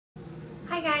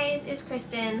Hi guys, it's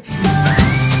Kristen.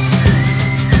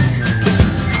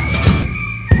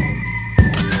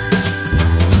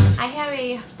 I have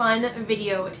a fun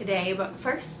video today, but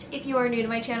first, if you are new to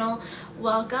my channel,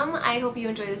 welcome. I hope you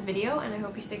enjoy this video and I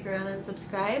hope you stick around and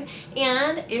subscribe.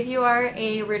 And if you are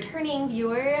a returning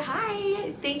viewer,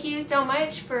 hi! Thank you so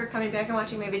much for coming back and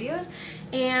watching my videos.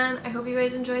 And I hope you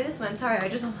guys enjoy this one. Sorry, I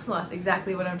just almost lost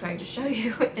exactly what I'm trying to show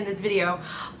you in this video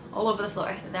all over the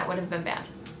floor. That would have been bad.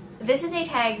 This is a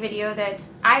tag video that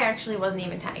I actually wasn't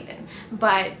even tagged in,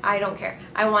 but I don't care.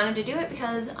 I wanted to do it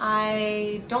because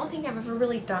I don't think I've ever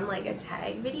really done like a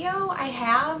tag video. I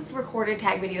have recorded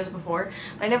tag videos before,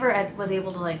 but I never was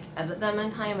able to like edit them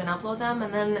in time and upload them,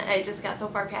 and then I just got so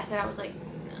far past it I was like,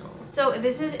 no. So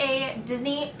this is a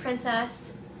Disney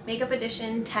Princess Makeup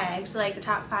Edition tag, so like the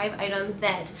top 5 items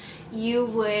that you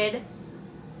would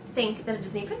think that a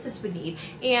Disney princess would need.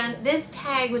 And this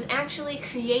tag was actually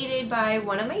created by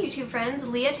one of my YouTube friends,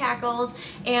 Leah Tackles,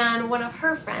 and one of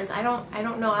her friends. I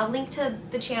don't know. I'll link to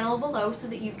the channel below so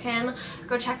that you can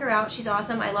go check her out. She's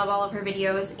awesome. I love all of her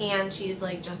videos and she's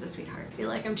like just a sweetheart. I feel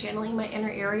like I'm channeling my inner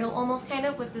Ariel almost kind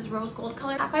of with this rose gold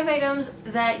color. Top 5 items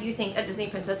that you think a Disney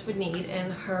princess would need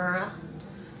in her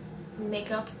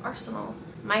makeup arsenal.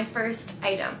 My first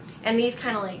item, and these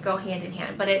kind of like go hand in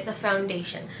hand, but it's a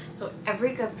foundation. So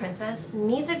every good princess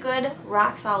needs a good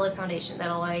rock solid foundation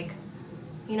that'll like,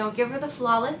 you know, give her the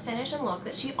flawless finish and look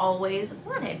that she always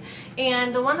wanted.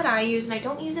 And the one that I use, and I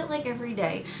don't use it like every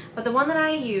day, but the one that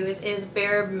I use is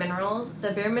Bare Minerals,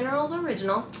 the Bare Minerals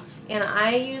Original. And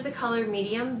I use the color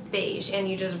medium beige, and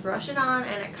you just brush it on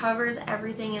and it covers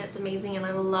everything and it's amazing and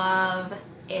I love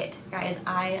it. Guys,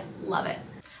 I love it.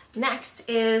 Next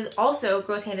is also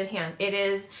goes hand in hand. It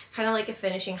is kind of like a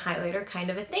finishing highlighter kind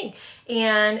of a thing.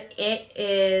 And it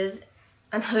is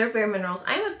another Bare Minerals.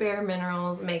 I'm a Bare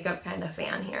Minerals makeup kind of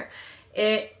fan here.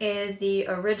 It is the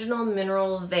Original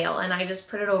Mineral Veil, and I just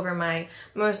put it over my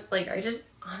honest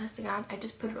to God, I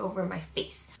just put it over my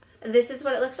face. This is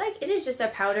what it looks like. It is just a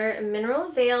powder mineral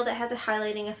veil that has a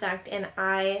highlighting effect and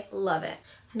I love it.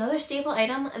 Another staple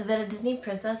item that a Disney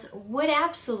princess would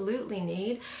absolutely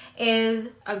need is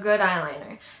a good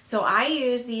eyeliner. So I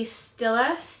use the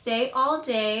Stila Stay All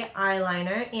Day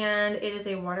eyeliner, and it is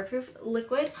a waterproof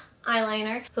liquid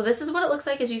eyeliner. So this is what it looks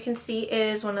like. As you can see, it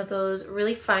is one of those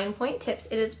really fine point tips.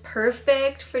 It is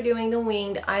perfect for doing the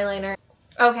winged eyeliner.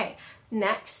 Okay,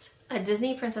 next. A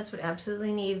Disney princess would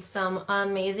absolutely need some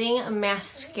amazing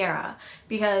mascara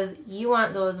because you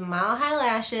want those mile high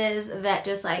lashes that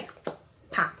just like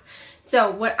pop. So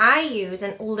what I use,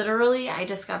 and literally I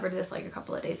discovered this like a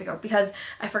couple of days ago because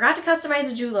I forgot to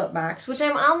customize a julep box, which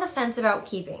I'm on the fence about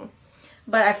keeping.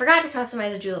 But I forgot to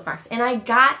customize a julep box, and I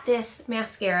got this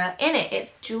mascara in it.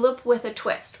 It's julep with a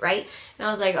twist, right? And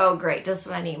I was like, oh great, just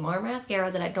what I need, more mascara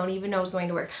that I don't even know is going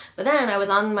to work. But then I was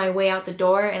on my way out the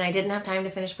door and I didn't have time to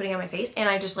finish putting on my face, and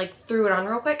I just like threw it on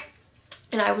real quick,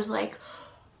 and I was like,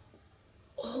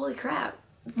 holy crap,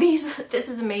 this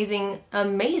is amazing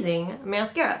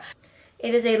mascara.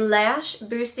 It is a lash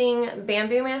boosting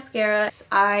bamboo mascara.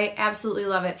 I absolutely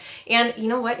love it. And you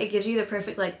know what? It gives you the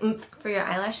perfect like oomph for your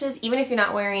eyelashes, even if you're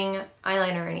not wearing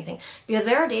eyeliner or anything. Because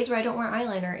there are days where I don't wear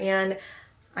eyeliner and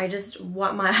I just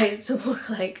want my eyes to look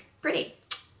like pretty.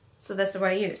 So this is what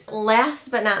I use.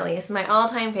 Last but not least, my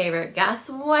all-time favorite, guess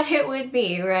what it would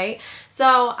be, right?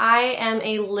 So I am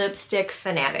a lipstick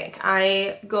fanatic.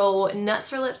 I go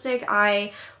nuts for lipstick.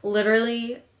 I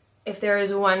literally, if there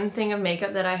is one thing of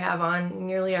makeup that I have on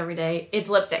nearly every day, it's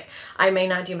lipstick. I may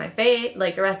not do my face,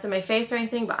 like the rest of my face or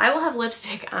anything, but I will have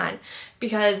lipstick on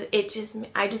because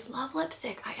I just love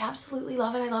lipstick. I absolutely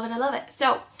love it. I love it. I love it.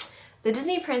 So the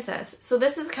Disney princess. So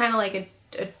this is kind of like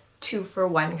a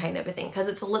 2-for-1 kind of a thing because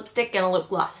it's a lipstick and a lip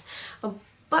gloss.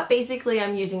 But basically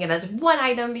I'm using it as one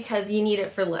item because you need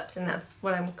it for lips, and that's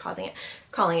what I'm calling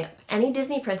it. Any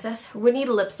Disney princess would need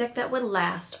a lipstick that would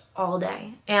last all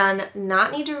day and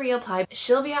not need to reapply.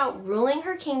 She'll be out ruling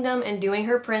her kingdom and doing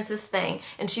her princess thing,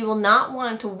 and she will not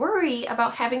want to worry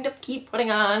about having to keep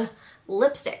putting on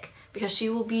lipstick because she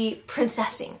will be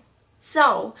princessing.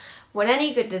 So what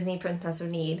any good Disney princess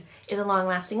would need is a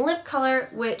long-lasting lip color,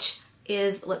 which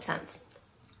is Lip Sense.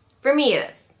 For me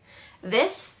it is.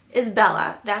 This is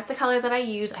Bella. That's the color that I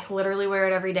use. I literally wear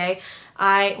it every day.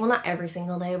 Well, not every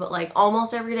single day, but like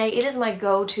almost every day. It is my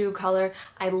go-to color.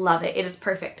 I love it. It is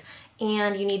perfect.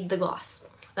 And you need the gloss.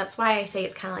 That's why I say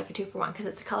it's kind of like a 2-for-1, because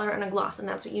it's a color and a gloss, and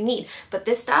that's what you need. But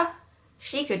this stuff,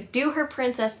 she could do her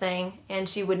princess thing and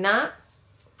she would not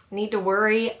need to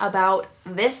worry about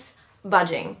this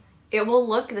budging. It will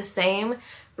look the same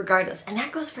regardless. And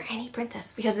that goes for any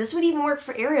princess, because this would even work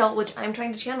for Ariel, which I'm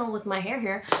trying to channel with my hair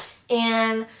here.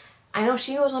 And I know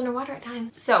she goes underwater at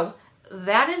times. So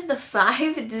that is the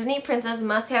 5 Disney princess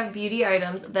must-have beauty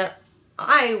items that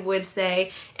I would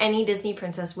say any Disney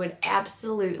princess would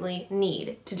absolutely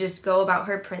need to just go about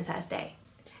her princess day.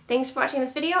 Thanks for watching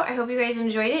this video. I hope you guys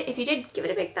enjoyed it. If you did, give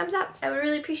it a big thumbs up. I would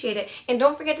really appreciate it. And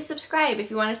don't forget to subscribe if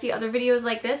you want to see other videos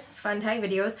like this, fun tag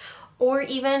videos, or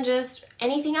even just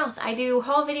anything else. I do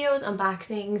haul videos,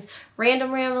 unboxings,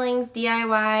 random ramblings,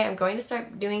 DIY. I'm going to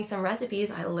start doing some recipes.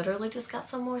 I literally just got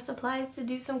some more supplies to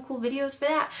do some cool videos for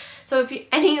that. So if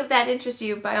any of that interests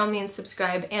you, by all means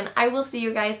subscribe, and I will see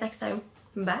you guys next time.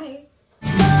 Bye!